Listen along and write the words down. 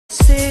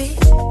music.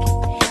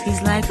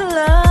 He's like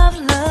love,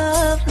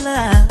 love,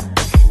 love,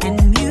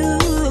 and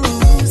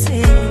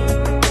music.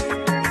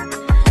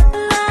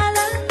 La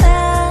la la,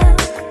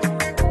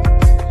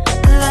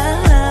 love,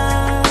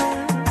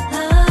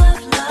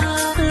 love,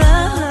 love,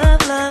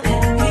 love, love,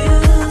 and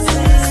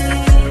music.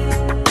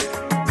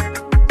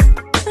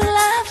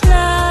 Love,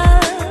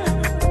 love.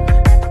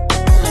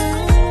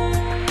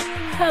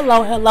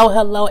 Hello, hello,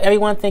 hello,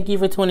 everyone. Thank you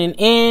for tuning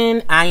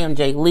in. I am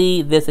Jay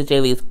Lee. This is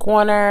Jay Lee's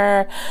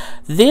Corner.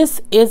 This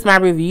is my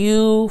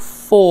review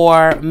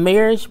for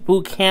Marriage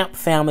Boot Camp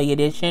Family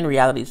Edition,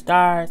 Reality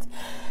Stars,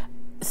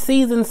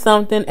 Season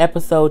something,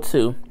 Episode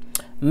 2.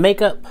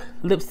 Makeup,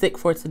 lipstick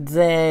for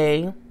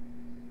today.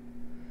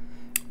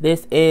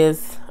 This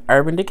is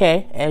Urban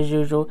Decay, as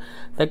usual.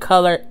 The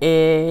color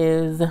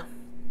is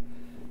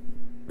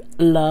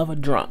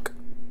Love Drunk.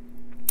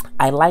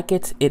 I like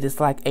it. It is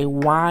like a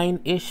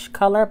wine-ish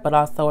color, but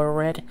also a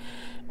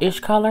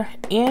red-ish color.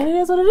 And it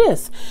is what it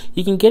is.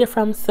 You can get it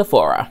from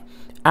Sephora.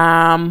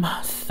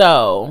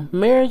 So,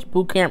 Marriage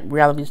Bootcamp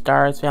Reality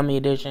Stars Family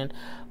Edition.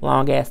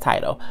 Long-ass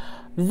title.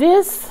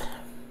 This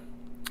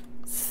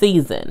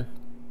season,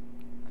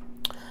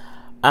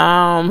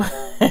 I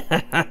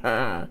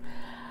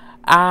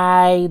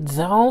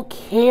don't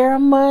care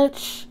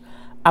much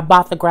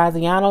about the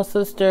Graziano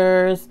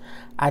sisters.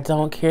 I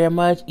don't care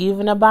much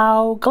even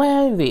about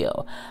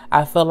Glanville.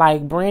 I feel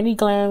like Brandy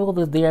Glanville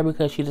is there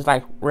because she just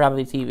like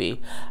reality TV.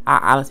 I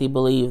honestly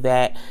believe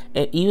that.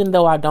 And even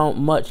though I don't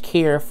much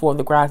care for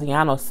the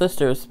Graziano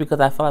sisters,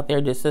 because I feel like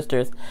they're just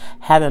sisters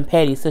having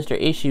petty sister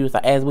issues,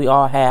 as we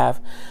all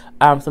have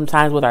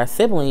sometimes with our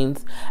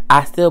siblings,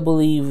 I still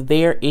believe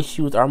their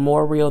issues are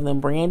more real than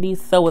Brandy's.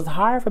 So it's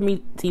hard for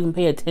me to even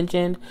pay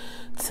attention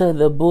to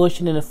the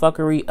bullshit and the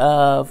fuckery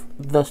of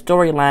the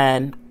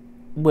storyline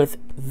with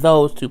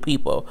those two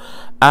people.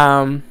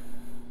 The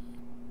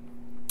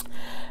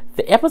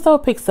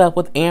episode picks up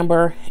with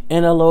Amber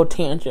in a little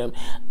tantrum.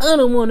 I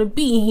don't want to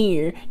be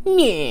here.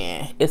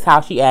 Yeah, it's how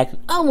she acts.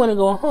 I want to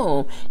go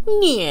home.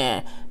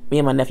 Yeah, me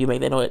and my nephew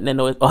make that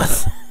noise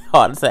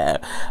all the time,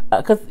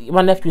 because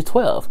my nephew's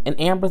 12 and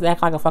Amber's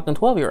acting like a fucking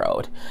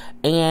 12-year-old,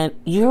 and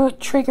you're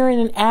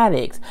triggering an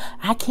addict.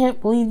 I can't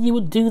believe you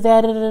would do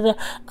that.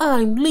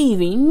 I'm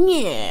leaving.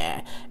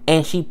 Yeah.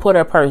 And she put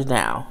her purse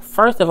down.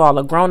 First of all,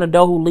 a grown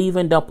adult who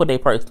leaving, don't put their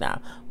purse down.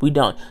 We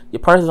don't. Your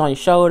purse is on your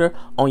shoulder,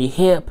 on your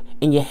hip,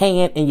 in your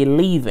hand, and you're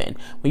leaving.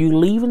 When you're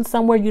leaving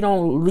somewhere, you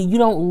don't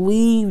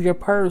leave your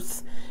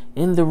purse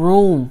in the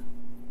room.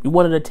 You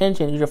wanted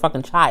attention. You're your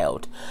fucking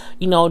child.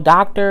 You know,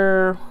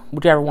 doctor,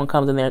 whichever one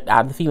comes in there,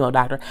 the female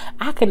doctor.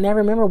 I can never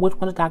remember which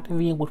one is Dr.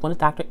 V and which one is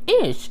Dr.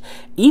 Ish.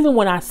 Even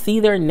when I see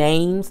their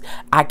names,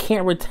 I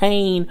can't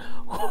retain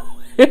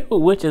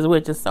which is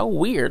which. Is so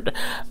weird.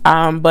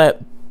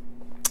 But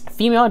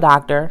female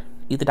doctor,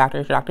 either Dr.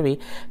 Ish or Dr. V,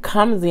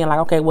 comes in like,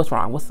 okay, what's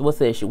wrong? What's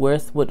the issue?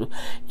 What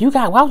you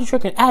got? Why would you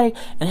trick an addict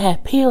and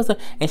have pills?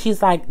 And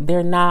she's like,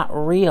 they're not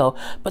real.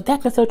 But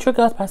that can still trick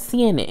us by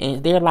seeing it.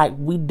 And they're like,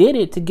 we did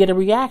it to get a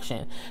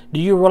reaction. Do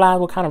you realize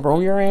what kind of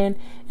room you're in?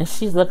 And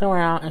she's looking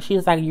around and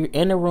she's like, you're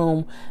in a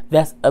room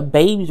that's a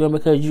baby's room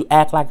because you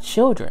act like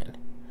children.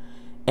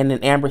 And then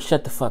Amber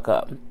shut the fuck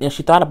up. And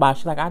she thought about it.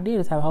 She's like, I did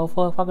just have a whole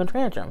fucking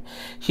tantrum.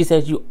 She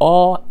says, you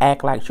all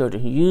act like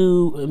children.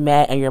 You,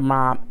 Matt, and your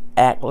mom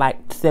act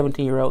like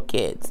 17-year-old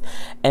kids.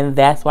 And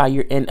that's why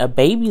you're in a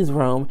baby's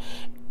room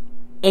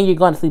and you're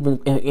going to sleep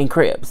in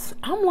cribs.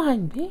 I'm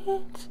like,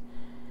 bitch,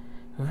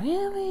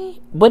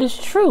 really? But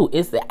it's true.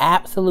 It's the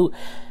absolute.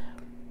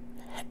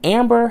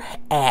 Amber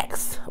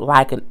acts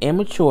like an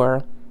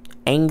immature,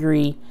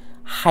 angry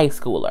high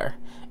schooler.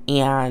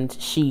 And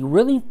she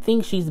really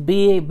thinks she's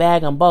big,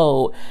 bag, and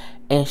bold.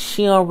 And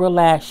she don't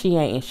realize she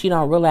ain't. And she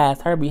don't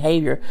realize her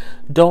behavior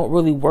don't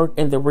really work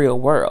in the real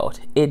world.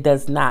 It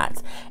does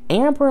not.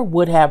 Amber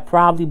would have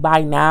probably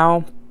by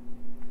now,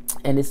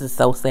 and this is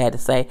so sad to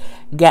say,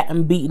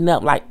 gotten beaten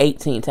up like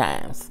 18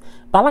 times.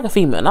 By like a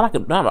female, not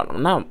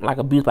like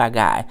abused by a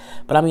guy.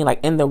 But I mean, like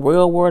in the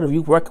real world, if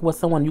you working with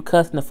someone, you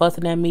cussing and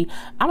fussing at me,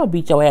 I'm gonna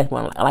beat your ass.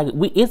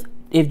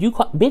 If you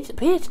call,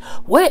 bitch,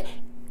 what?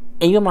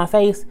 And you in my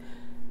face,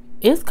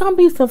 it's gonna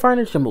be some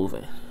furniture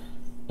moving.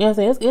 You know what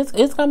I'm saying?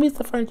 It's going to be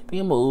some furniture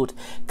being moved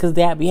because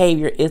that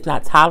behavior is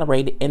not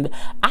tolerated. And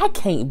I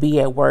can't be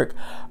at work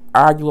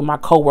arguing with my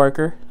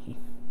coworker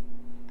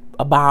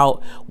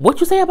about what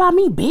you say about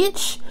me,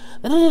 bitch.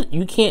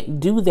 You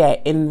can't do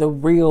that in the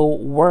real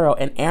world.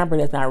 And Amber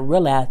does not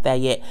realize that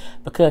yet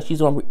because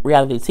she's on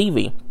reality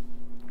TV.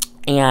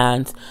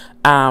 And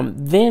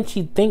then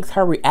she thinks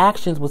her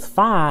reactions was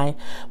fine.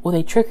 Well,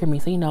 they triggered me.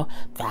 So,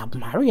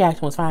 my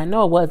reaction was fine.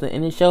 No, it wasn't.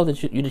 And it shows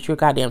that you're a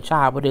goddamn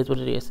child. But it is what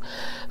it is.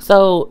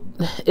 So,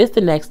 it's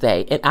the next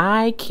day. And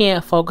I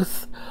can't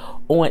focus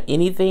on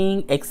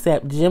anything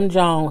except Jim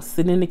Jones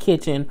sitting in the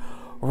kitchen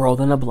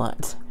rolling a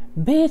blunt.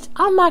 Bitch,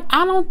 I'm like,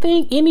 I don't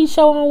think any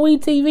show on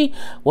WeTV.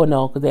 Well,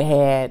 no, because they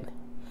had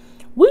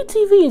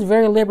WeTV is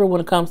very liberal when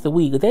it comes to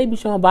weed, because they be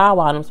showing Bow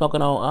Wow and them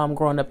smoking on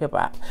growing up hip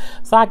hop.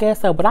 So I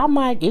guess so. But I'm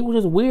like, it was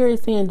just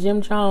weird seeing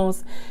Jim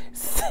Jones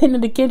sitting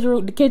at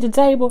the kitchen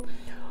table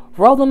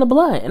rolling the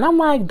blunt. And I'm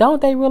like,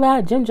 don't they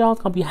realize Jim Jones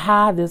gonna be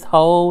high this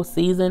whole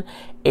season?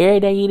 Every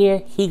day he there,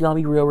 he gonna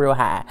be real, real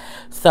high.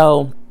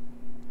 So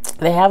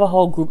they have a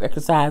whole group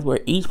exercise where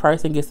each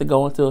person gets to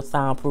go into a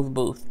soundproof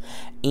booth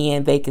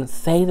and they can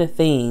say the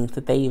things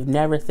that they've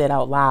never said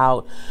out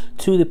loud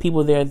to the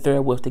people they're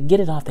there with to get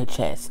it off their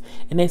chest.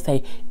 And they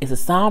say, it's a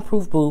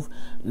soundproof booth.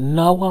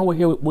 No one will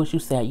hear what you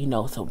said, you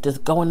know, so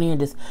just go in there and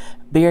just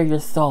bare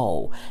your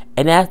soul.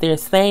 And as they're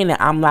saying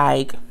that, I'm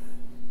like,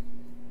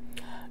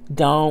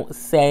 don't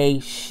say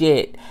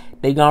shit.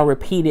 They're going to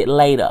repeat it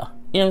later.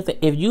 You know what I'm saying?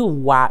 If you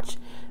watch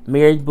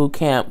Marriage Boot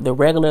Camp, the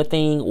regular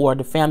thing, or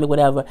the family,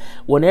 whatever,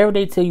 whenever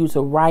they tell you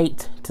to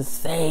write, to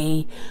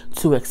say,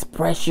 to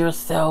express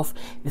yourself,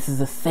 this is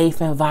a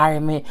safe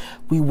environment.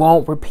 We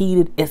won't repeat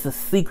it. It's a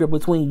secret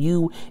between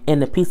you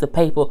and the piece of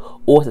paper,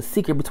 or it's a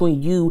secret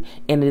between you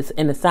and this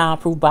in the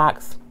soundproof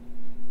box.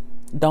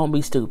 Don't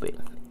be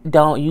stupid.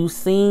 Don't. You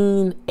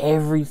seen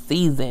every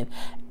season.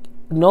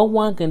 No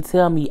one can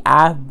tell me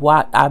I've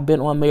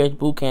been on Marriage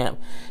Boot Camp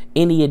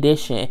any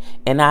edition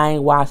and I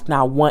ain't watched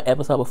not one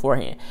episode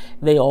beforehand.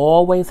 They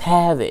always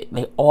have it.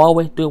 They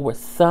always do it where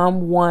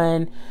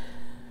someone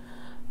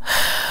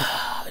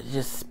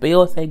just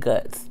spills their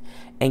guts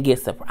and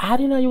gets surprised. I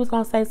didn't know you was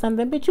gonna say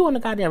something, but you on a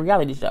goddamn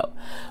reality show.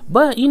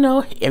 But you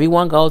know,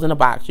 everyone goes in the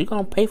box. You're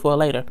gonna pay for it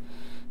later.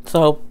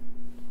 So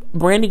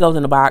Brandy goes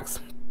in the box,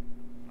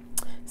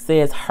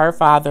 says her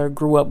father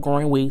grew up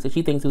growing weed, so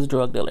she thinks he was a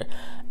drug dealer.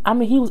 I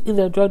mean, he was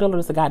either a drug dealer or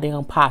just a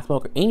goddamn pot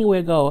smoker.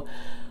 Anywhere go,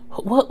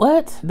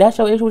 what? That's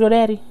your issue with your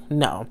daddy?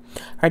 No.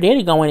 Her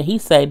daddy go in and he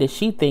say,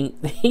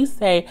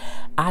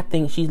 I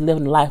think she's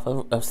living a life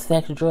of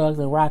sex, drugs,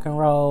 and rock and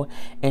roll,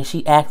 and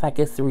she acts like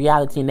it's the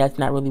reality, and that's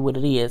not really what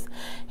it is.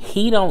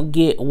 He don't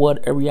get what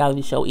a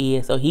reality show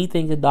is, so he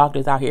thinks the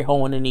doctor's out here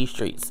hoeing in these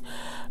streets.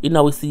 You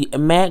know, we see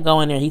Matt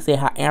go in there, he said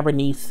how Amber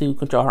needs to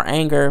control her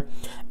anger.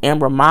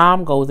 Amber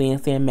mom goes in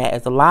saying Matt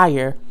is a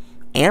liar.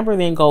 Amber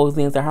then goes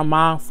in and says her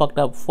mom fucked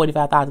up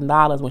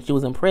 $45,000 when she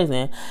was in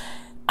prison.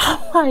 I'm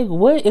like,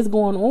 what is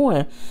going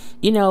on?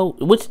 You know,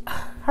 which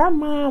her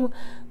mom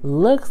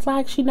looks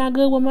like she not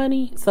good with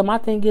money. So my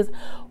thing is,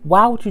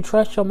 why would you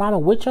trust your mama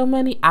with your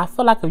money? I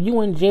feel like if you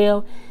in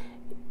jail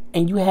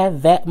and you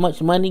have that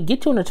much money,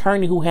 get you an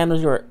attorney who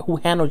handles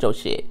your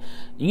shit.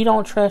 You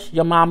don't trust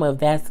your mama if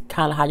that's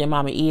kind of how your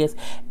mama is.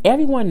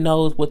 Everyone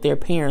knows what their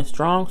parents'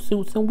 strong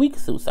suits and weak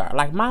suits are.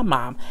 Like my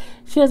mom,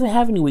 she doesn't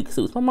have any weak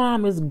suits. My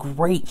mom is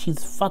great.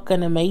 She's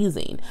fucking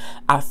amazing.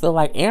 I feel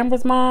like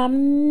Amber's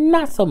mom,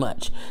 not so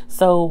much.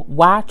 So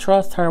why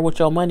trust her with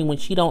your money when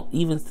she don't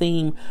even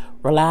seem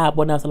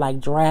reliable enough to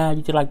like drive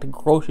you to like the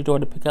grocery store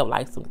to pick up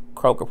like some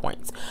Kroger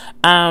points?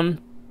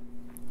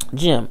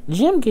 Jim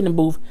get in the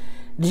booth.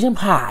 Jim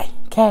high,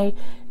 okay?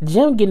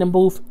 Jim get in the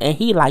booth and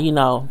he like, you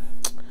know,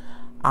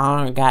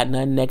 I ain't got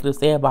nothing negative to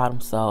say about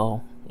him.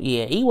 So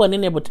yeah, he wasn't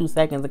in there but 2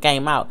 seconds and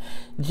came out.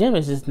 Jim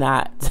is just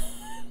not.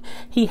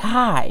 He's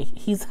high,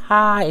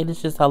 and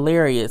it's just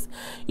hilarious.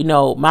 You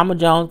know, Mama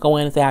Jones go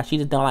in and say how she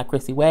just don't like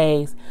Chrissy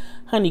ways.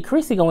 Honey,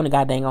 Chrissy going the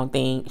goddamn on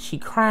thing. She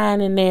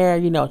crying in there,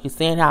 you know, she's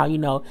saying how, you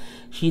know,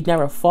 she's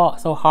never fought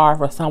so hard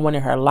for someone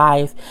in her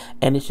life,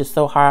 and it's just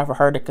so hard for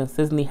her to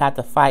consistently have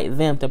to fight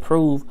them to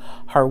prove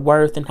her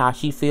worth, and how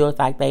she feels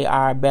like they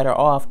are better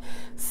off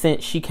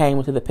since she came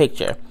into the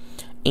picture.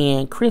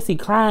 And Chrissy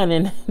crying,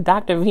 and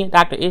Dr. V and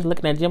Dr. Ish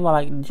looking at Jim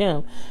like,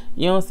 Jim,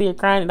 you don't see her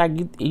crying? Like,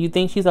 you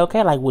think she's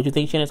okay? Like, what you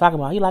think she ain't talking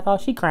about? He like, oh,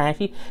 she crying.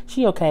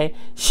 She okay.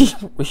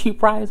 She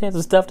probably has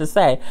some stuff to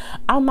say.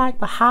 I'm like,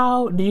 but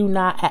how do you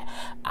not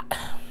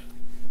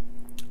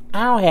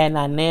I don't have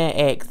not nan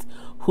ex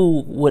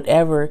who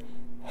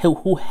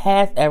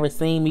has ever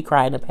seen me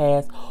cry in the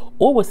past,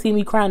 or would see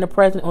me cry in the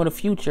present or the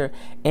future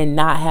and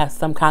not have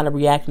some kind of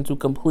reaction to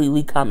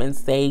completely come and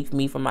save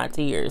me from my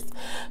tears.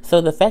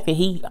 So the fact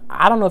that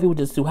I don't know if he was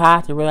just too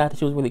high to realize that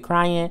she was really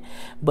crying,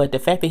 but the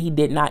fact that he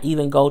did not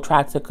even go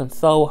try to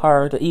console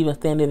her, to even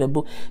stand in the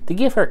booth, to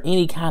give her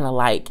any kind of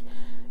like,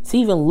 to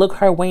even look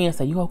her way and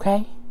say, you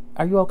okay?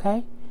 Are you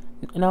okay?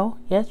 You know,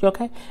 yes, you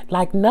okay?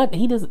 Like nothing.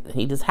 He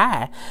just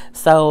high.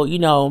 So, you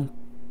know,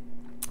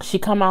 she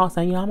come out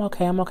saying, you know, I'm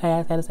okay.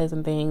 I just had to say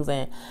some things,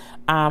 and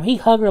he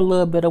hugged her a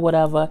little bit or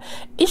whatever.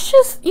 It's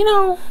just, you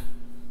know,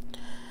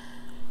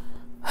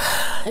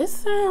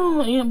 it's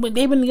you know, but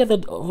they've been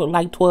together for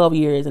like 12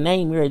 years and they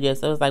ain't married yet.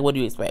 So it's like, what do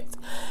you expect?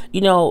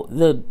 You know,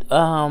 the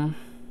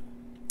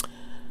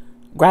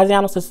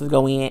Graziano sisters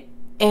go in.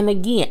 And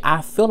again,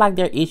 I feel like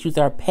their issues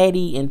are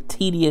petty and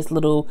tedious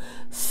little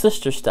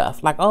sister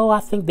stuff. Like, oh, I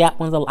think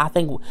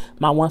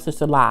my one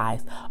sister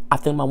lies. I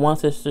think my one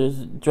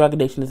sister's drug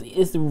addiction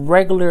is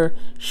regular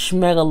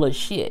schmegular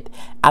shit.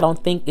 I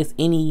don't think it's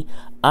any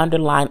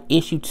underlying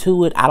issue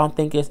to it. I don't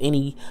think there's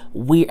any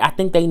weird. I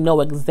think they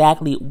know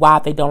exactly why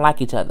they don't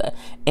like each other,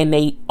 and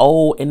they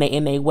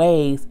in their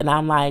ways. And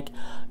I'm like,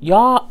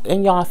 y'all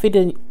in y'all 50s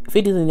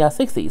and y'all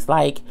 60s,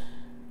 like,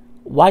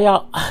 why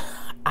y'all?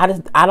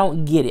 I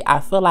don't get it. I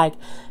feel like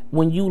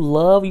when you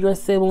love your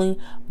sibling,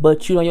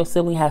 but you know your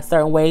sibling has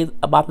certain ways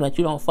about them that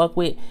you don't fuck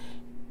with,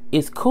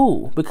 it's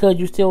cool because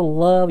you still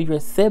love your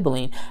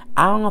sibling.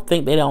 I don't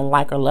think they don't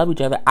like or love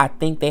each other. I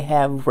think they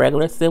have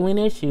regular sibling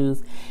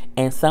issues.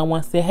 And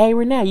someone said, hey,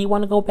 Renee, you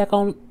want to go back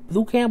on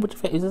boot camp with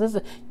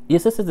your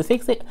sister to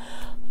fix it?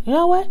 You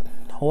know what?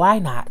 Why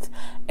not?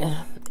 And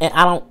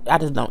I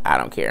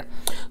don't care.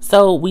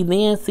 So we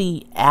then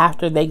see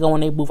after they go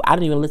in their booth, I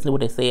didn't even listen to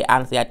what they said.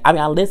 Honestly,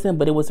 I listened,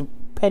 but it was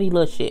petty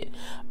little shit.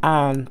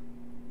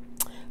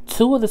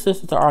 Two of the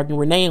sisters are arguing.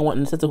 Renee and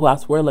one sister who I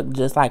swear looked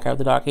just like her with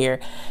the dark hair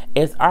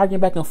is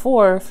arguing back and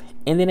forth.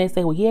 And then they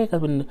say, well, yeah,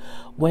 because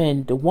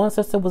when the one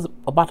sister was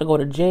about to go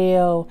to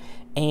jail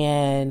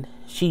and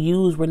she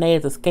used Renee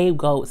as a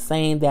scapegoat,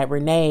 saying that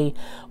Renee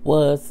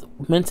was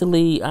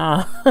mentally,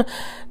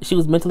 she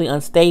was mentally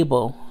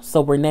unstable.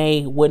 So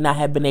Renee would not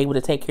have been able to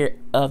take care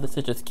of the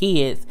sister's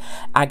kids.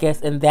 I guess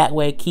in that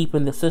way,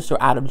 keeping the sister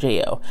out of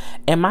jail.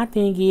 And my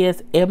thing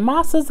is, if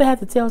my sister had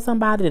to tell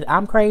somebody that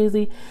I'm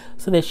crazy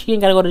so that she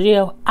ain't got to go to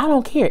jail, I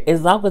don't care.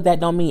 As long as that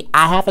don't mean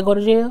I have to go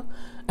to jail.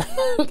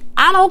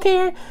 I don't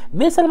care.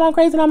 Bitch said I'm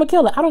crazy and I'm a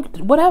killer. I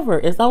don't, whatever.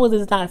 As long as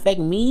it's not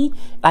affecting me,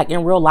 like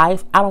in real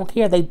life, I don't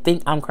care. They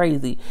think I'm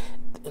crazy.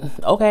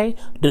 Okay,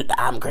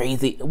 I'm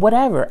crazy.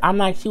 Whatever. I'm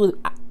like,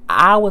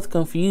 I was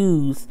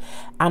confused.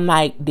 I'm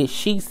like, did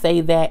she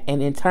say that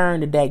and in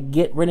turn did that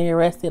get Renee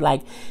arrested?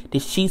 Like,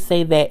 did she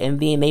say that and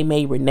then they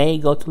made Renee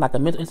go to like a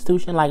mental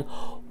institution? Like,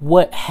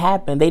 what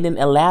happened? They didn't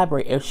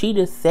elaborate. If she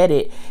just said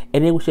it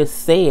and it was just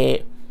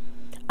said,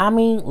 I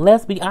mean,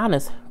 let's be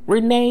honest.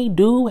 Renee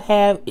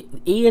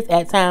is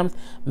at times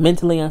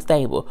mentally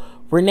unstable.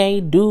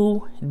 Renee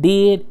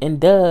did and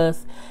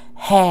does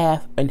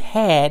have and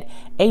had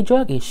a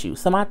drug issue.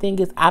 So my thing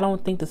is, I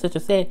don't think the sister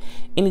said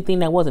anything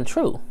that wasn't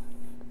true.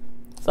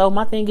 So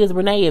my thing is,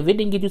 Renee, if it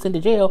didn't get you sent to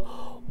jail,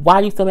 why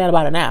are you still mad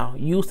about it now?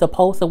 You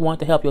supposed to want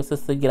to help your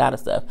sister get out of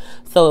stuff.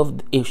 So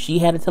if she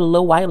had to tell a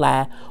little white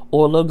lie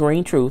or a little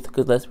green truth,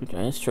 because let's be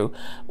honest, it's true,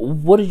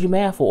 what did you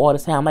mad for all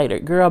this time later?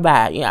 Girl,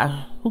 bye.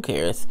 Yeah, who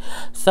cares?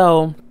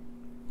 So,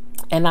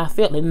 and I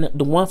feel like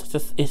the one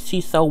sister,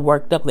 she's so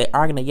worked up, they're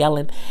arguing and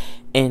yelling,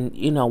 and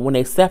when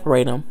they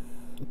separate them,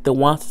 the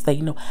ones to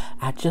say,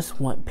 I just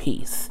want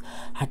peace.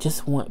 I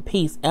just want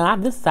peace.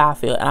 And this is how I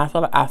feel. And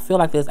I feel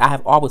like this. I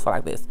have always felt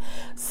like this.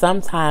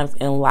 Sometimes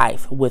in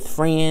life, with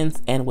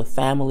friends and with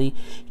family,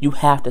 you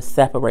have to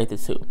separate the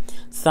two.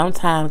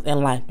 Sometimes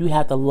in life, you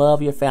have to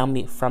love your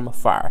family from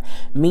afar.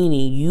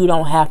 Meaning, you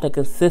don't have to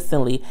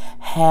consistently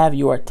have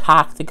your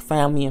toxic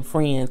family and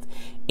friends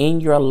in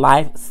your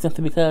life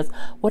simply because,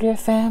 well, they're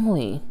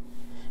family.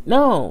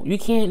 No, you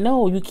can't.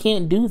 No, you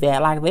can't do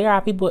that. Like, there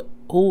are people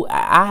who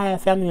I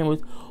have family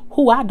members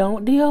who I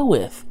don't deal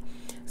with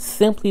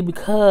simply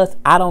because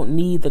I don't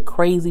need the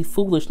crazy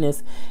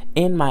foolishness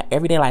in my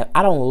everyday life.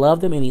 I don't love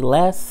them any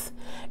less.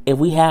 If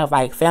we have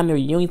like family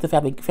reunions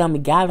and family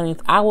gatherings,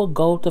 I will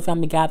go to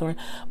family gathering.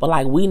 But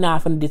like, we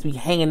not gonna just be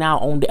hanging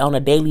out on a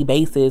daily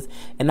basis,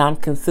 and I'm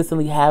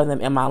consistently having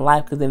them in my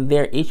life because then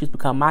their issues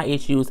become my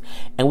issues,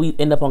 and we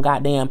end up on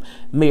goddamn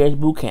marriage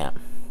boot camp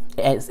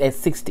at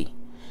 60.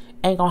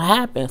 Ain't gonna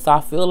happen. So I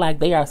feel like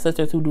they are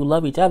sisters who do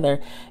love each other,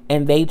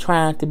 and they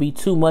trying to be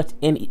too much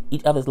in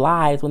each other's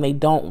lives when they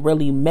don't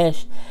really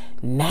mesh.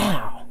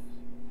 Now,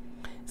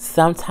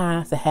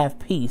 sometimes to have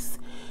peace,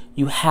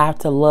 you have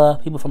to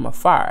love people from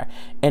afar.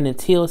 And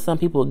until some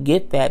people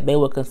get that, they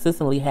will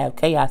consistently have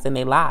chaos in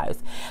their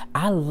lives.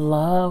 I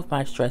love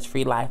my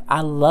stress-free life.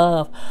 I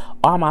love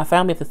all my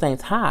family at the same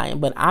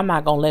time. But I'm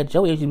not going to let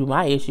your issues be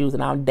my issues.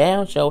 And I'm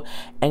damn sure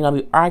ain't going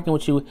to be arguing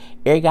with you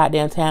every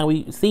goddamn time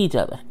we see each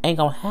other. Ain't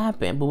going to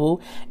happen, boo-boo.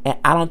 And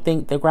I don't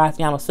think the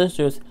Graciano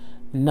sisters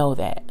know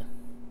that.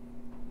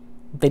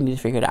 They need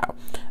to figure it out.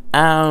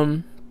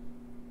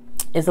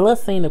 It's a little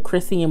scene of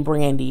Chrissy and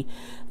Brandy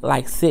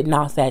like sitting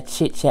outside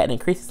chit-chatting. And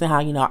Chrissy saying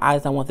how, I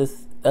just don't want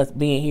us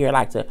being here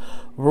like to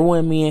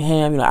ruin me and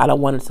him. I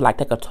don't want it to like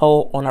take a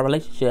toll on our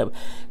relationship.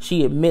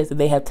 She admits that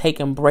they have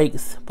taken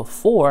breaks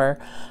before.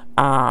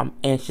 And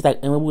she's like,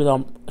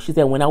 and she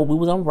said when we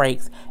was on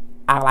breaks,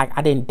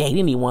 I didn't date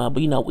anyone,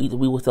 but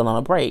we were still on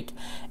a break.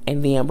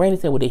 And then Brandy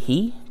said, well, did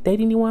he date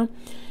anyone?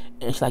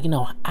 And she's like,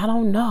 I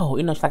don't know.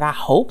 She's like, I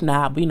hope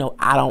not, but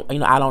I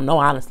don't know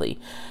honestly.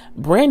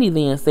 Brandy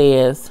then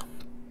says,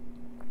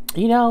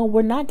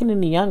 we're not getting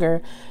any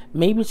younger.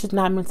 Maybe it's just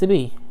not meant to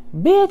be.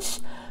 Bitch,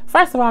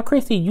 first of all,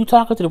 Chrissy, you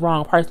talking to the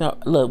wrong person.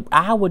 Look,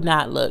 I would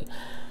not look.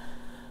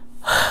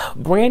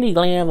 Brandy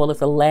Glanville is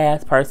the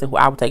last person who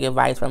I would take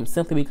advice from,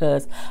 simply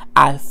because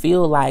I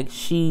feel like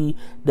she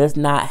does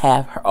not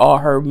have all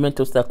her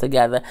mental stuff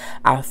together.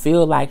 I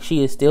feel like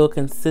she is still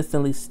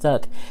consistently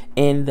stuck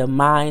in the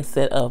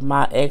mindset of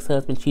my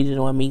ex-husband cheated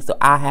on me, so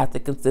I have to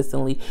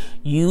consistently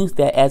use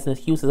that as an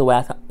excuse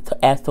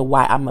as to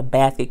why I'm a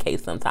basket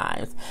case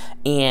sometimes.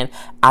 And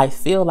I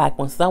feel like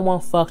when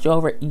someone fucks you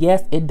over,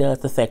 yes, it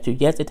does affect you.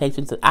 Yes, it takes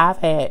you to.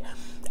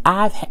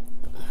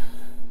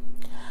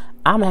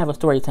 I'm gonna have a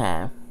story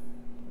time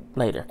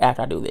later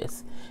after I do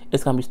this.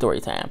 It's gonna be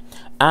story time.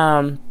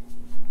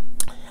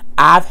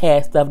 I've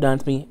had stuff done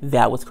to me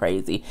that was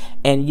crazy,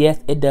 and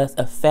yes, it does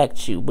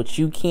affect you, but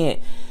you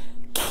can't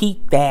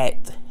keep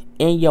that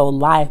in your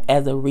life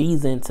as a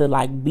reason to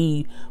like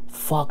be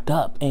fucked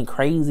up and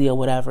crazy or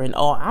whatever. And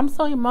oh, I'm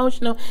so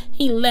emotional,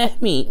 he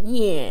left me.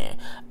 Yeah,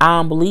 I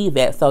don't believe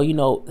that. So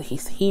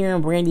he's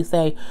hearing Brandy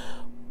say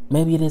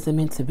maybe it isn't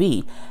meant to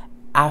be.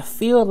 I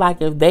feel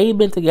like if they've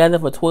been together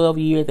for 12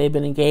 years, they've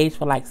been engaged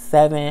for like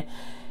 7,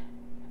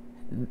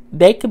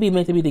 they could be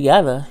meant to be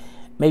together,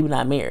 maybe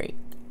not married.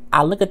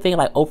 I look at things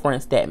like Oprah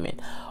and Stedman.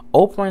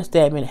 Oprah and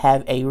Stedman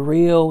have a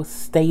real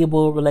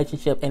stable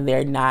relationship and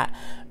they're not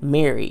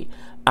married.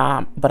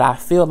 But I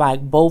feel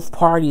like both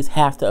parties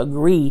have to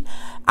agree,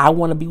 I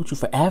want to be with you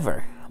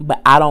forever,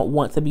 but I don't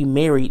want to be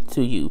married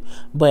to you.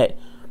 But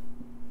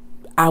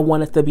I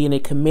want us to be in a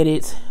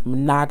committed,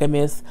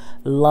 monogamous,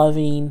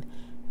 loving,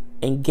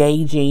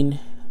 engaging,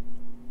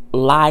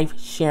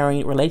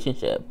 life-sharing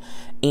relationship.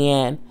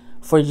 And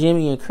for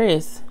Jimmy and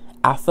Chris,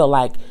 I feel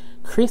like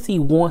Chrissy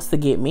wants to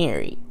get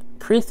married.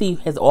 Chrissy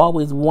has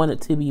always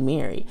wanted to be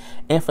married.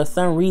 And for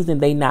some reason,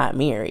 they not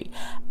married.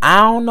 I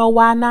don't know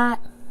why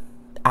not.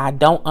 I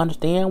don't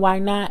understand why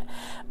not,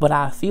 but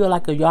I feel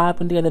like if y'all have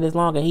been together this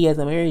long and he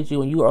hasn't married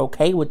you and you are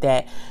okay with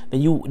that,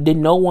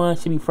 then no one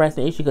should be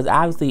pressing the issue because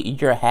obviously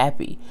you're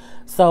happy.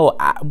 So,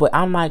 but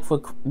I'm like,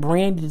 for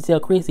Brandy to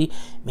tell Chrissy,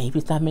 maybe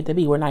it's not meant to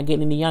be. We're not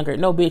getting any younger.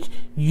 No, bitch,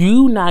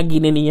 you not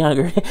getting any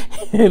younger.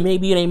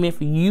 Maybe it ain't meant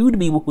for you to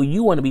be with who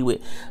you want to be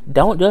with.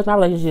 Don't judge my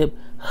relationship.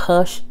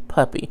 Hush,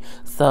 puppy.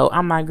 So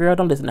I'm like, girl,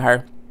 don't listen to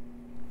her.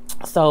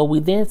 So we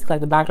then see like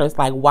the doctor is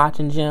like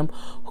watching Jim,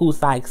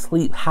 who's like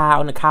sleep high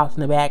on the couch in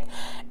the back,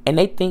 and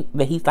they think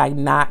that he's like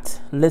not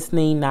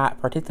listening,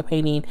 not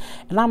participating,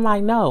 and I'm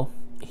like, no,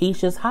 he's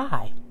just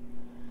high.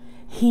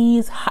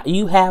 He's high.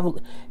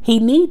 He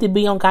need to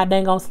be on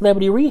goddamn on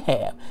celebrity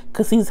rehab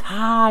because he's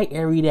high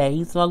every day.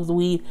 He smokes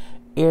weed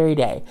every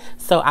day.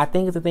 So I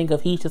think it's a thing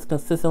of he's just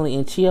consistently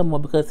in chill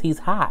mode because he's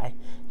high.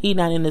 He's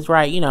not in his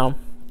right,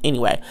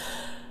 Anyway,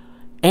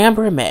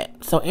 Amber and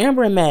Matt. So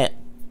Amber and Matt,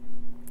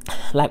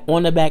 like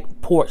on the back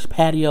porch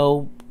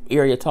patio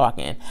area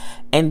talking,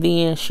 and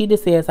then she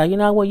just says like,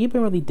 you've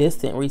been really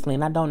distant recently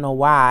and I don't know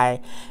why.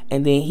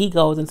 And then he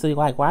goes into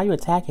like, why are you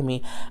attacking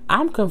me?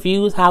 I'm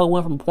confused how it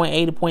went from point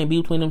A to point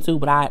B between them two,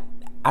 but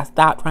I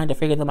stopped trying to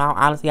figure them out.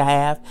 Honestly, I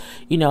have.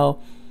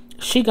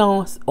 She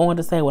goes on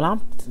to say, well,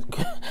 I'm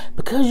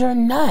because you're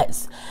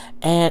nuts.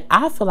 And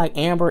I feel like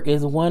Amber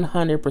is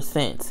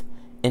 100%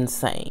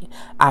 insane.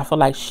 I feel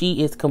like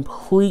she is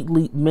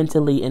completely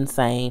mentally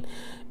insane.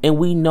 And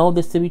we know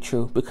this to be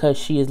true because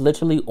she is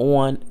literally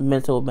on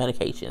mental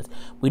medications.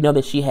 We know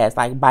that she has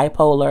like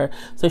bipolar.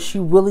 So she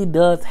really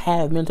does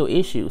have mental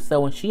issues.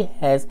 So when she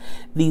has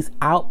these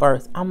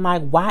outbursts, I'm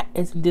like, why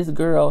isn't this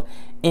girl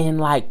in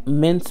like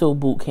mental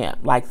boot camp?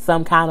 Like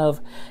some kind of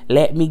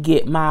let me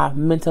get my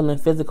mental and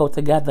physical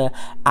together.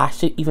 I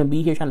should even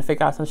be here trying to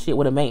figure out some shit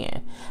with a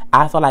man.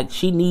 I feel like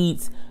she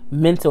needs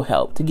mental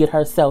help to get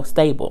herself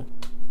stable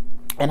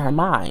in her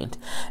mind.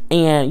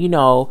 And,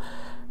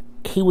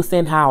 he was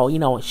saying how,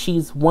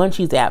 she's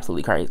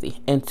absolutely crazy.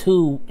 And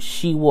 2,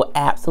 she will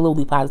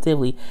absolutely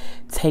positively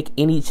take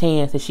any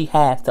chance that she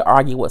has to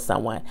argue with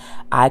someone.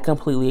 I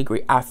completely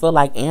agree. I feel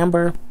like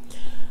Amber,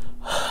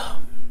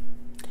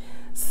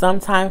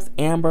 sometimes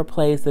Amber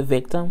plays the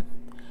victim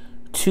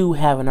to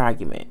have an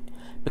argument.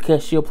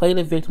 Because she'll play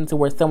the victim to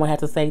where someone has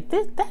to say,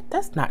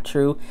 that's not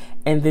true.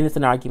 And then it's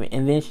an argument.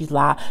 And then she's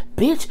like,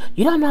 bitch,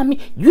 you don't know me.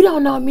 You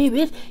don't know me,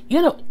 bitch.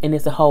 And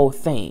it's a whole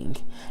thing.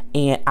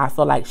 And I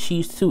feel like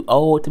she's too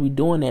old to be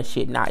doing that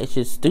shit now. It's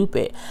just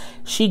stupid.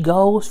 It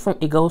goes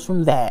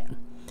from that.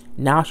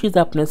 Now she's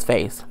up in his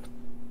face.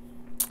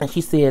 And she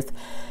says,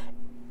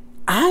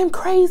 I'm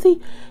crazy.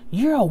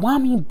 You're a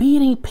woman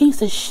beating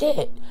piece of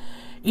shit.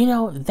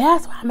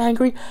 That's why I'm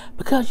angry.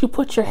 Because you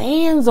put your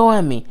hands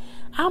on me.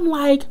 I'm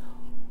like,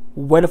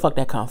 where the fuck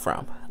that come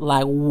from?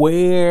 Like,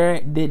 where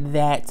did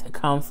that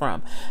come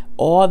from?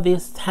 All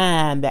this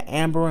time that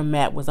Amber and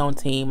Matt was on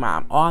Teen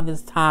Mom, all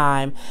this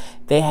time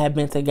they had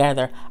been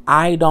together,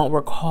 I don't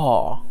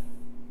recall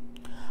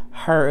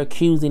her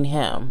accusing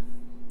him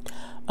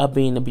of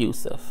being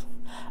abusive.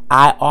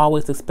 I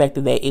always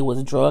expected that it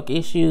was drug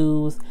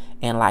issues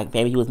and like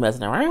maybe he was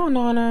messing around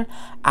on her.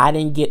 I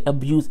didn't get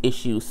abuse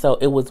issues. So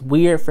it was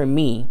weird for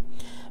me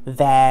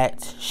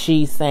that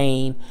she's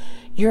saying,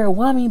 you're a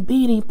woman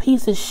beating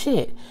piece of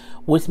shit.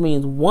 Which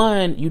means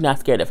 1, you're not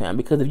scared of him.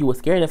 Because if you were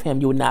scared of him,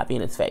 you would not be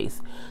in his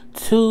face.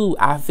 2,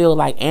 I feel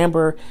like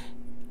Amber,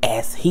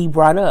 as he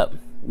brought up,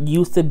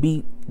 used to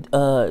beat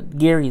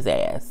Gary's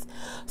ass.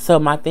 So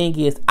my thing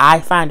is, I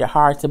find it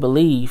hard to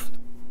believe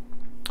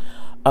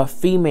a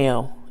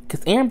female,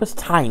 because Amber's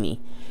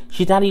tiny.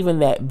 She's not even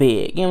that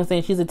big. You know what I'm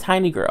saying? She's a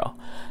tiny girl.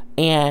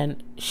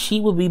 And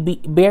she would be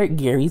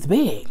Gary's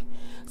big.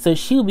 So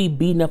she'll be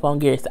beating up on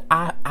Gary. So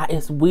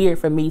it's weird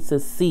for me to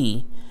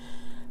see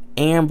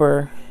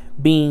Amber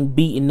being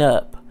beaten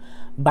up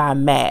by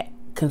Matt.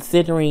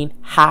 considering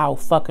how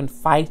fucking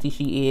feisty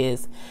she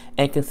is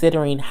and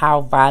considering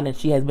how violent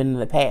she has been in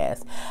the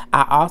past.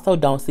 I also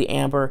don't see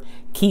Amber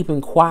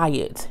keeping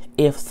quiet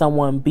if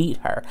someone beat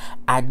her.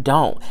 I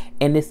don't.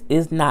 And this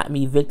is not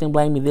me victim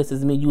blaming. This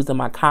is me using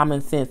my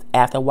common sense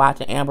after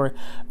watching Amber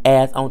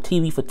as on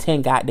TV for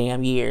 10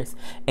 goddamn years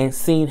and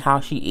seeing how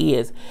she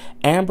is.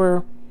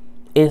 Amber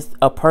is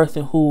a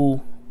person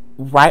who,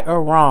 right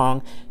or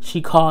wrong, she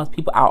calls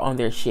people out on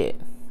their shit.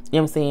 You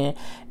know what I'm saying?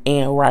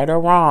 And right or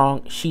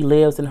wrong, she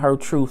lives in her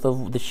truth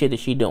of the shit that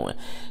she doing.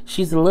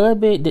 She's a little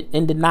bit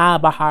in denial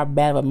about how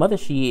bad of a mother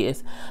she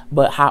is.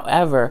 But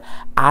however,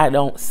 I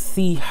don't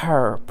see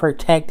her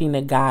protecting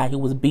the guy who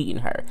was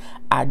beating her.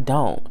 I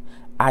don't.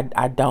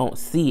 I don't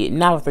see it.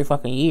 Not for 3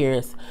 fucking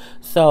years.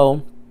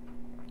 So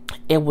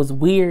it was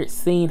weird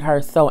seeing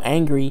her so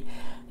angry.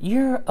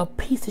 You're a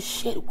piece of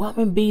shit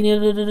woman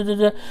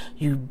beating.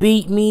 You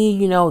beat me,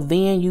 you know,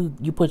 then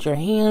you put your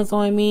hands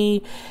on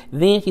me.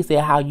 Then she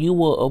said how you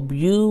will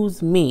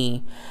abuse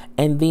me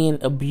and then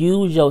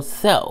abuse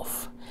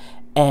yourself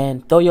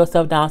and throw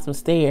yourself down some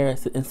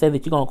stairs and say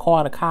that you're going to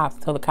call the cops,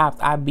 tell the cops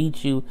I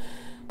beat you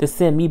to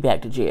send me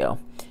back to jail.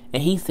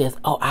 And he says,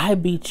 oh, I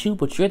beat you,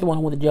 but you're the one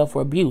who went to jail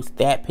for abuse.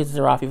 That pisses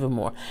her off even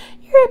more.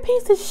 You're a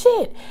piece of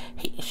shit.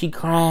 She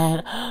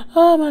crying.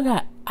 Oh my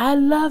God. I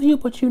love you,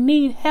 but you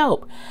need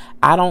help.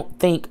 I don't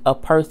think a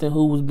person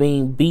who's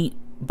being beat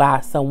by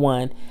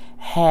someone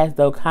has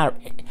those kind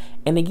of.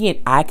 And again,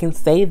 I can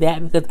say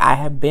that because I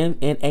have been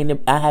in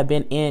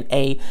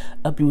a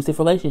abusive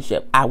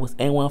relationship. I was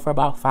in one for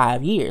about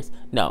 5 years.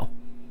 No.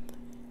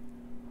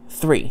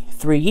 3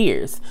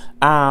 years.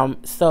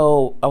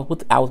 So I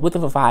was with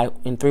him for 5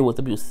 and 3 was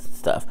abuse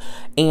stuff.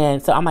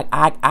 And so I'm like,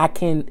 I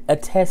can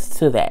attest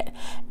to that.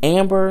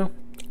 Amber,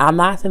 I'm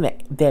not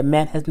saying that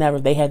Matt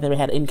they have never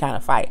had any kind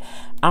of fight.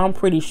 I'm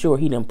pretty sure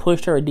he done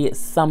pushed her or did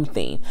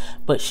something,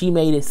 but she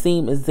made it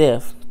seem as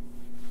if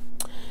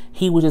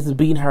he was just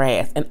beating her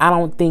ass. And I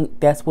don't think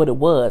that's what it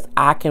was.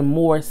 I can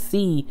more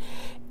see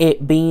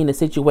it being a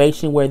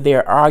situation where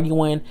they're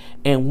arguing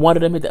and one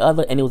of them hit the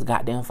other and it was a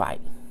goddamn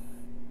fight.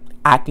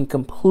 I can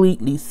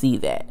completely see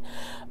that.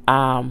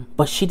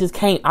 But she just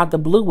came out the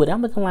blue with it.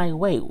 I'm looking like,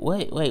 wait,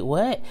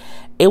 what?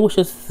 It was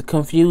just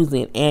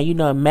confusing. And, you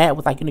know, Matt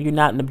was like, you know, you're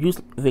not an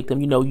abuse victim.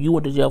 You know, you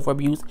went to jail for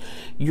abuse.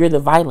 You're the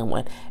violent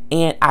one.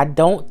 And I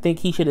don't think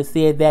he should have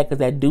said that because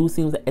that dude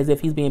seems as if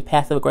he's being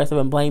passive aggressive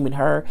and blaming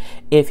her.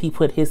 If he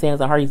put his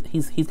hands on her,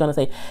 he's going to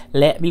say,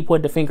 let me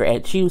point the finger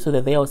at you so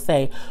that they'll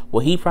say,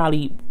 well, he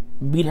probably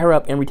beat her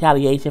up in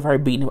retaliation for her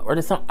beating him. Or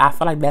just something. I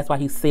feel like that's why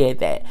he said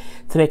that,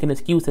 to make an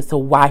excuse as to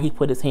why he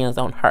put his hands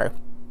on her.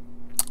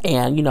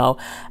 And, you know,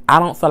 I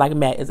don't feel like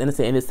Matt is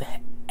innocent in this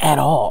at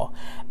all.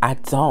 I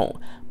don't.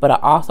 But I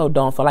also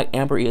don't feel like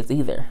Amber is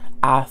either.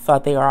 I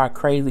thought they are a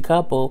crazy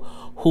couple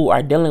who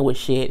are dealing with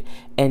shit.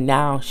 And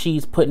now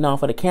she's putting on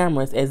for the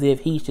cameras as if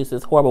he's just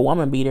this horrible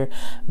woman beater.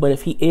 But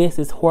if he is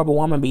this horrible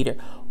woman beater,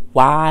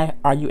 why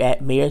are you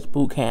at marriage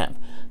boot camp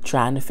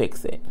trying to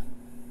fix it?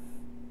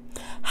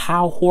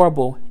 How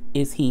horrible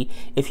is he?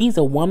 If he's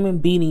a woman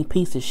beating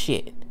piece of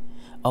shit,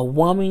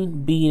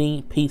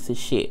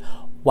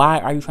 why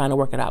are you trying to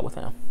work it out with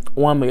him?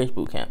 On marriage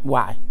boot camp.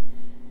 Why?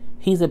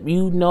 He's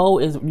you know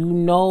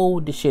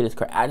the shit is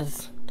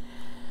crazy.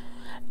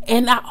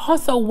 And I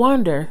also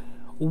wonder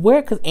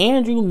where, because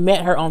Andrew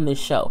met her on this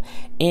show.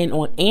 And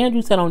when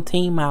Andrew said on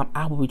Teen Mom,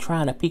 I will be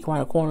trying to peek around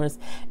the corners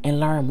and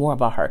learn more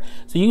about her.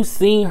 So you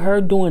seen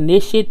her doing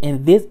this shit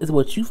and this is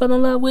what you fell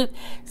in love with?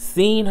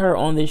 Seeing her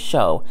on this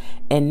show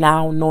and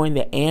now knowing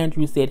that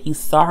Andrew said he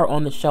saw her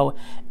on the show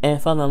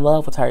and fell in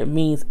love with her, it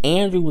means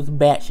Andrew was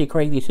batshit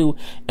crazy too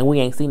and we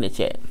ain't seen it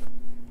yet.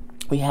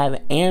 We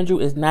haven't. Andrew,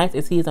 as nice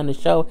as he is on the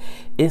show,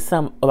 it's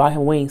something about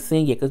him we ain't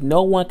seen yet, because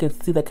no one can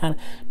see that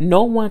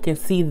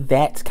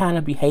kind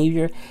of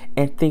behavior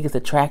and think it's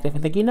attractive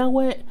and think, you know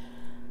what?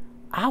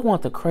 I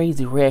want the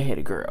crazy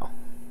redheaded girl.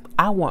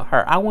 I want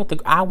her. I want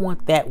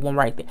that one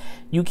right there.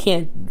 You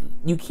can't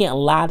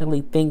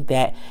logically think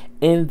that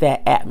in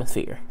that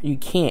atmosphere. You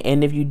can't.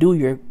 And if you do,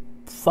 you're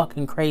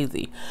fucking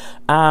crazy.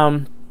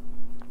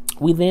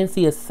 We then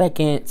see a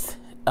second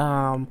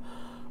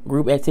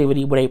group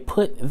activity where they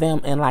put them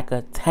in like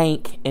a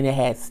tank and it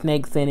has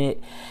snakes in it,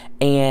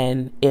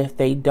 and if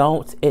they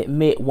don't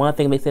admit one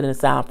thing they said in the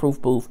soundproof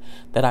booth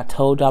that I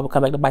told y'all would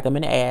come back to bite them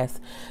in the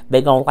ass,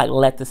 they gonna like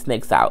let the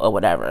snakes out or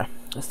whatever.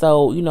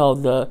 So, you know,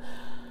 the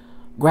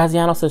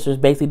Graziano sisters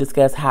basically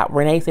discuss how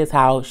Renee says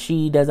how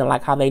she doesn't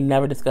like how they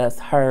never discuss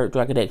her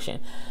drug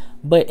addiction.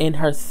 But in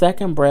her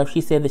second breath,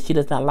 she said that she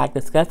does not like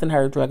discussing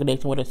her drug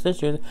addiction with her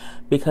sisters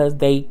because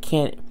they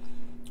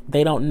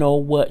don't know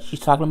what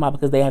she's talking about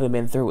because they haven't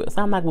been through it.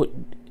 So I'm like, what?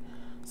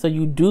 So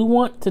you do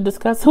want to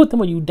discuss it with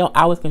them or you don't?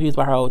 I was confused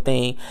by her whole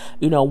thing.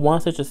 You know, one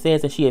sister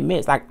says that she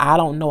admits, like, I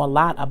don't know a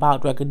lot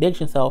about drug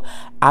addiction, so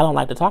I don't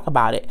like to talk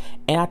about it.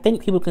 And I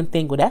think people can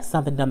think, well, that's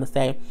something dumb to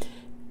say.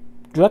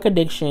 Drug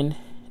addiction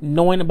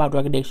knowing about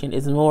drug addiction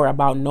is more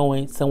about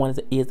knowing someone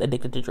is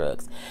addicted to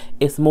drugs.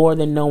 It's more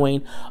than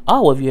knowing,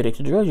 oh, if you're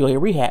addicted to drugs, you'll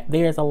get rehab.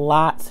 There's a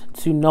lot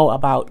to know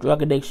about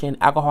drug addiction,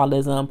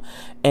 alcoholism,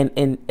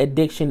 and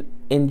addiction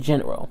in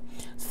general.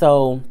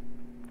 So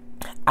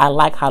I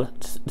like how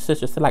the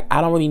sister said, like,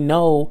 I don't really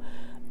know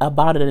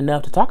about it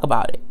enough to talk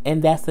about it.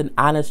 And that's an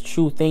honest,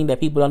 true thing that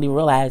people don't even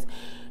realize.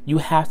 You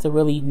have to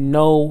really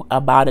know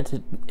about it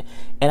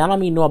and I don't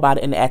mean know about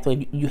it in the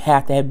aspect you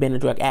have to have been a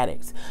drug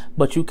addict,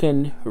 but you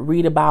can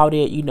read about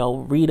it,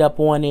 read up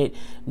on it,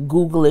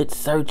 Google it,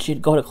 search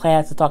it, go to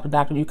class to talk to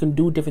doctors. You can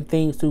do different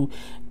things to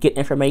get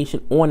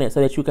information on it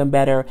so that you can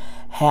better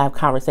have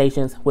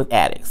conversations with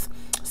addicts.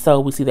 So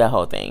we see that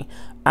whole thing.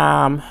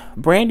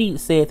 Brandy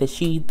said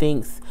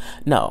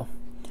that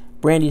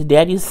Brandy's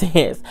daddy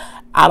says,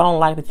 I don't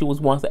like that you was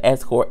once an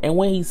escort. And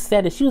when he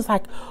said it, she was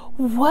like,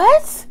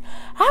 what?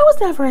 I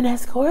was never an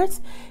escort.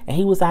 And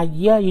he was like,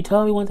 yeah, you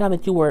told me one time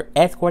that you were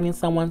escorting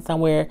someone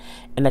somewhere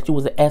and that you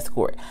was an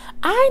escort.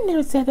 I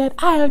never said that.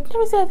 I have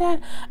never said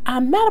that.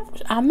 I'm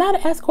not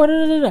an escort.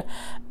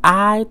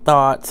 I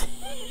thought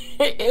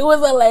it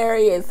was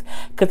hilarious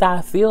because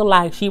I feel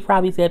like she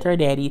probably said to her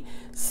daddy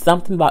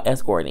something about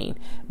escorting,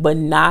 but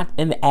not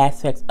in the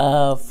aspects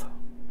of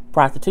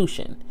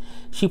prostitution.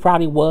 She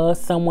probably was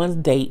someone's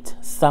date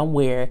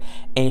somewhere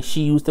and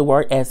she used the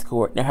word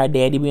escort. Now her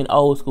daddy, being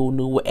old school,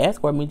 knew what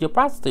escort means, you're a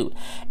prostitute.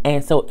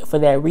 And so for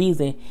that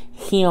reason,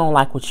 he don't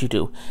like what you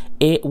do.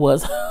 It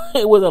was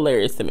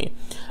hilarious to me.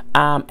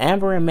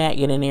 Amber and Matt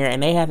get in there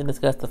and they had to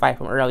discuss the fight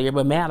from earlier,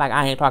 but Matt, like,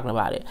 I ain't talking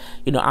about it.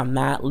 I'm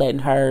not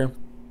letting her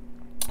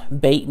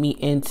bait me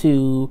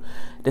into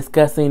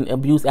discussing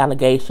abuse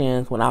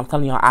allegations when I'm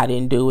telling y'all I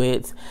didn't do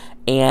it.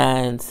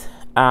 And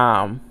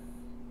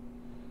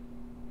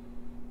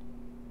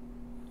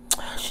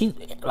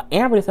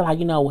Amber said, like,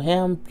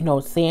 him,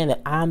 saying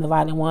that I'm the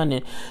violent one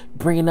and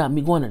bringing up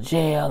me going to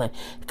jail and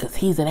because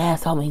he's an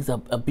asshole and he's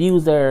an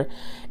abuser,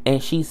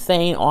 and she's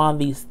saying all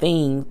these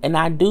things. And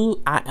I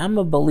am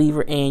a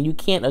believer in you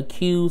can't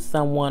accuse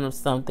someone of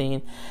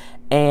something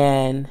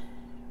and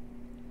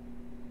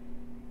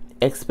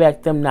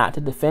expect them not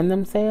to defend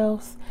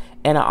themselves.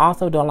 And I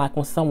also don't like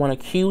when someone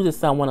accuses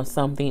someone of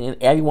something and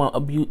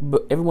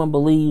everyone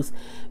believes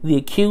the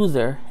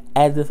accuser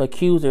as if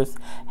accusers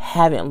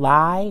haven't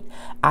lied.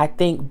 I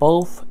think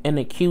both an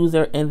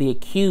accuser and the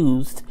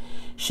accused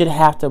should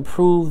have to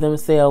prove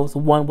themselves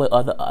one way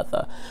or the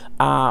other.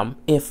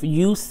 If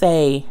you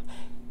say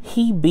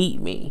he beat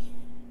me,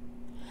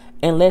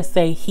 and let's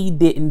say he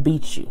didn't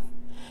beat you,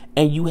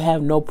 and you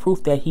have no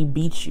proof that he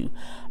beat you,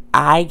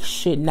 I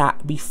should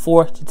not be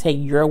forced to take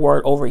your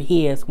word over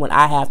his when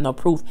I have no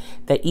proof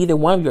that either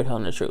one of you are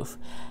telling the truth.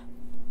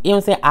 You know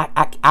what I'm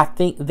saying? I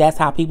think that's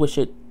how people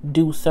should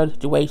do certain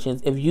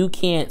situations. If you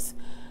can't,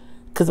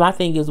 because my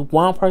thing is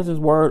one person's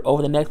word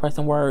over the next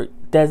person's word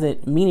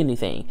doesn't mean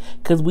anything,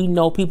 because we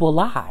know people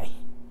lie.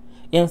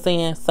 You know what I'm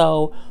saying?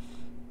 So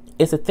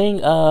it's a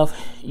thing of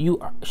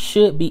you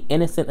should be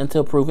innocent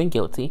until proven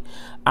guilty.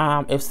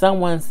 If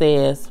someone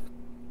says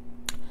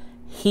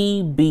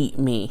he beat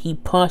me, he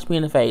punched me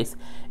in the face,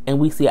 and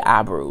we see an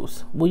eye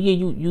bruise, well, yeah,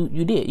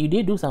 you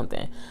did do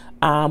something.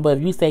 But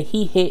if you say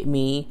he hit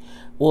me,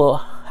 well,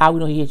 how we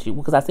know he hit you?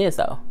 Because I said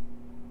so.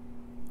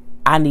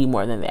 I need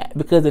more than that.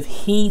 Because if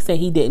he said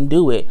he didn't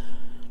do it,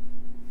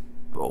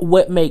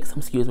 what makes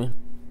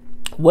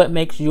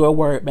your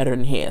word better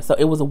than his? So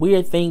it was a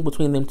weird thing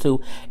between them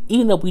two.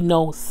 Even though we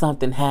know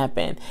something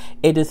happened,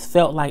 it just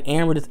felt like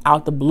Amber just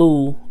out the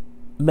blue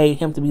made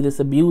him to be this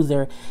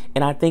abuser.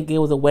 And I think it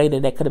was a way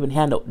that could have been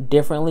handled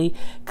differently.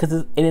 Because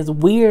it is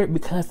weird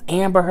because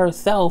Amber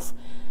herself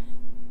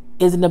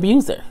is an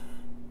abuser.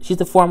 She's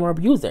a former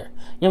abuser.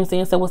 You know what I'm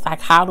saying? So it's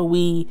like, how do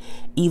we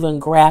even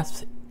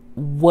grasp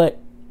what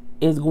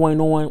is going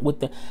on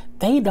with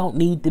they don't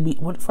need to be,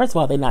 first of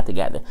all, they're not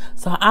together.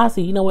 So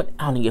honestly, you know what?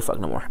 I don't need to fuck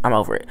no more. I'm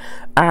over it.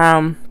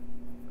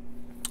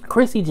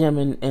 Chrissy, Jim,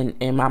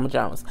 and Mama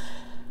Jones,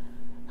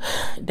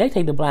 they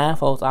take the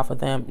blindfolds off of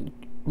them.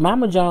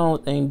 Mama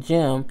Jones and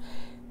Jim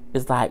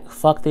is like,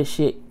 fuck this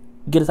shit.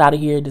 Get us out of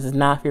here. This is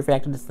not Fear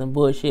Factor. This is some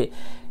bullshit.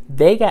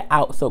 They got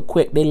out so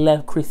quick, they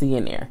left Chrissy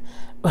in there.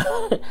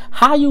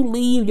 How you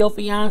leave your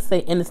fiance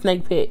in the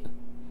snake pit?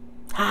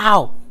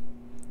 How,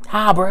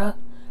 bruh?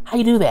 How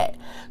you do that?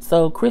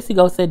 So Chrissy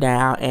goes sit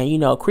down,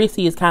 and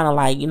Chrissy is kind of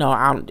like,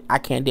 I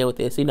can't deal with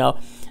this.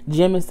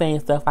 Jim is saying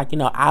stuff like,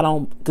 I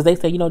don't, because they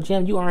say,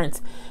 Jim, you aren't,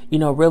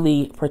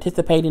 really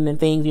participating in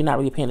things. You're not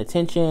really paying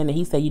attention. And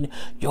he said,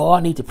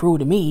 y'all need to prove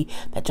to me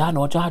that y'all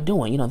know what y'all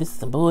doing. This is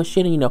some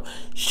bullshit, and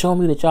show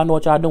me that y'all know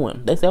what y'all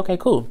doing. They say, okay,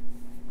 cool.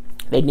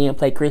 They then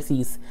play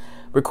Chrissy's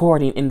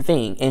recording in the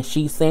thing, and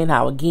she's saying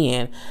how,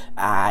 again,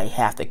 I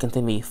have to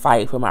continually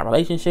fight for my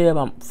relationship.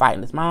 I'm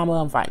fighting this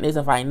mama, I'm fighting this,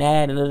 I'm fighting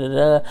that,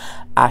 and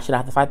I should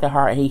have to fight that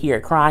hard. And he hear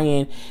her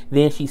crying.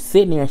 Then she's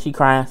sitting there and she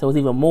crying, so it's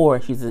even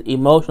more. She's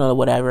emotional or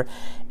whatever.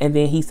 And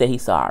then he said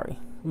he's sorry.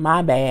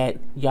 My bad.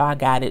 Y'all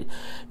got it.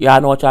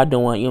 Y'all know what y'all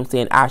doing. You know what I'm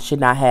saying? I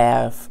should not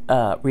have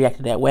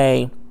reacted that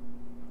way.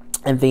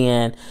 And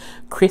then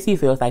Chrissy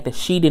feels like that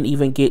she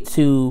didn't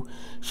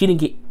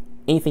get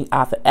anything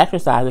out the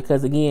exercise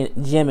because, again,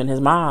 Jim and his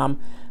mom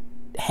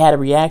had a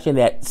reaction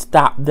that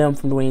stopped them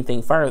from doing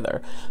anything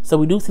further. So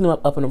we do see him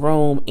up in the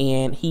room,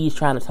 and he's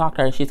trying to talk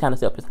to her, and she's kind of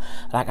selfish.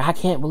 Like, I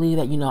can't believe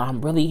that,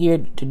 I'm really here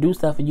to do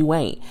stuff and you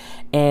ain't.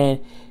 And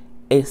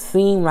it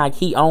seemed like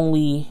he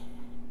only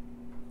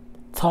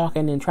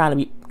talking and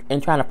trying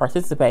to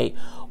participate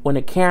when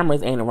the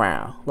cameras ain't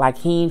around. Like,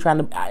 he ain't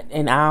trying to,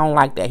 and I don't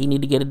like that. He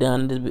need to get it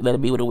done and just let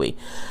it be what it be.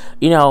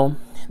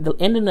 The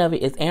ending of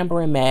it is Amber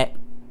and Matt.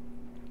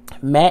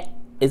 Matt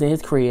is in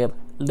his crib,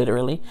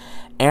 literally.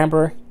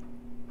 Amber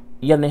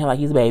yelling at him like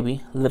he's a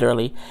baby,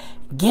 literally.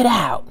 Get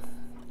out.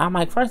 I'm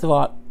like, first of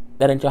all,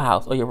 that ain't your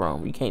house or your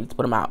room. You can't just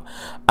put him out.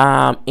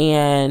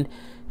 And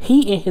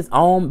he in his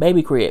own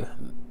baby crib,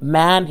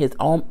 mind his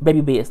own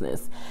baby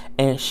business.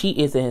 And she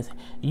is in his,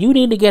 you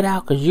need to get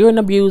out because you're an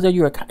abuser.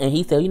 And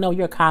he said,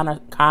 you're a con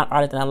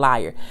artist and a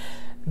liar.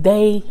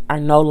 They are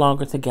no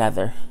longer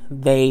together.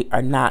 They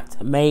are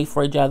not made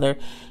for each other.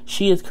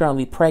 She is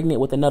currently pregnant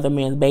with another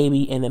man's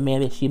baby and the man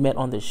that she met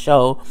on the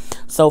show.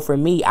 So for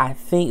me, I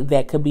think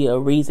that could be a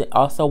reason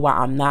also why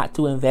I'm not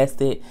too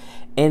invested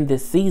in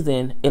this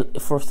season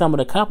for some of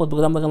the couples,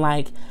 because I'm looking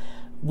like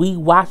we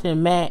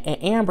watching Matt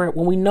and Amber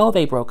when we know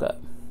they broke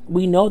up.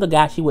 We know the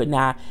guy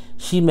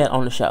she met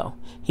on the show.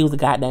 He was a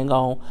goddamn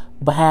gone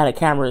behind a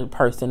camera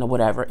person or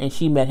whatever, and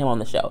she met him on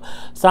the show.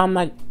 So I'm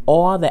like,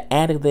 all the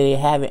antics that they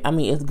have,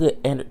 it's good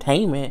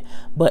entertainment,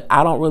 but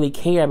I don't really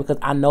care because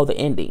I know the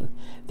ending.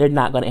 They're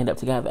not going to end up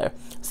together.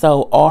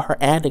 So all her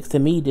antics to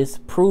me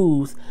just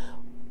proves,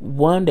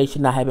 one, they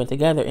should not have been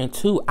together, and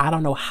two, I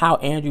don't know how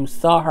Andrew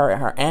saw her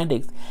and her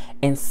antics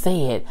and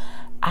said,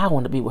 I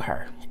want to be with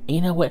her.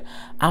 You know what?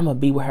 I'm going to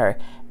be with her,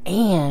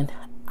 and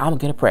I'm going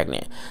to get her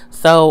pregnant.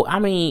 So,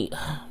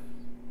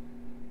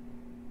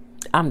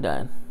 I'm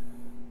done.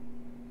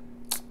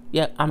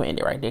 Yep, I'm going to end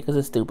it right there because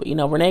it's stupid.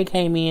 Renee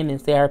came in and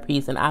said her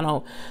piece, and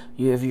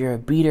if you're a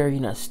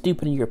beater,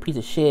 stupid, and you're a piece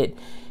of shit.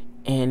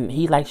 And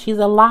he's like, she's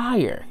a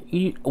liar.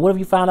 What if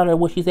you found out that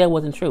what she said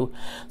wasn't true?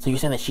 So you're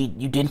saying that you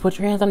didn't put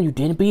your hands on her? You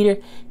didn't beat her?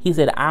 He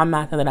said, I'm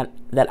not saying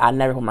that I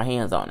never put my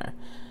hands on her.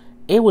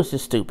 It was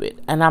just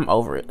stupid, and I'm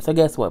over it. So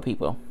guess what,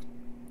 people?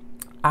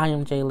 I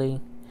am Jay Lee.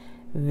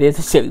 This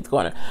is Chili's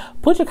Corner.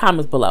 Put your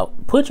comments below.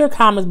 Put your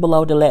comments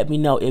below to let me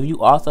know if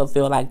you also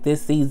feel like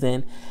this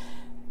season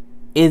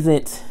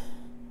isn't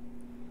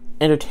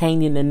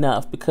entertaining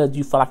enough because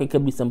you feel like it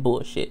could be some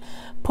bullshit.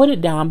 Put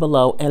it down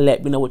below and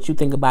let me know what you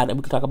think about it.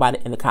 We can talk about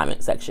it in the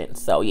comment section.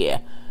 So yeah,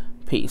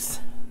 peace.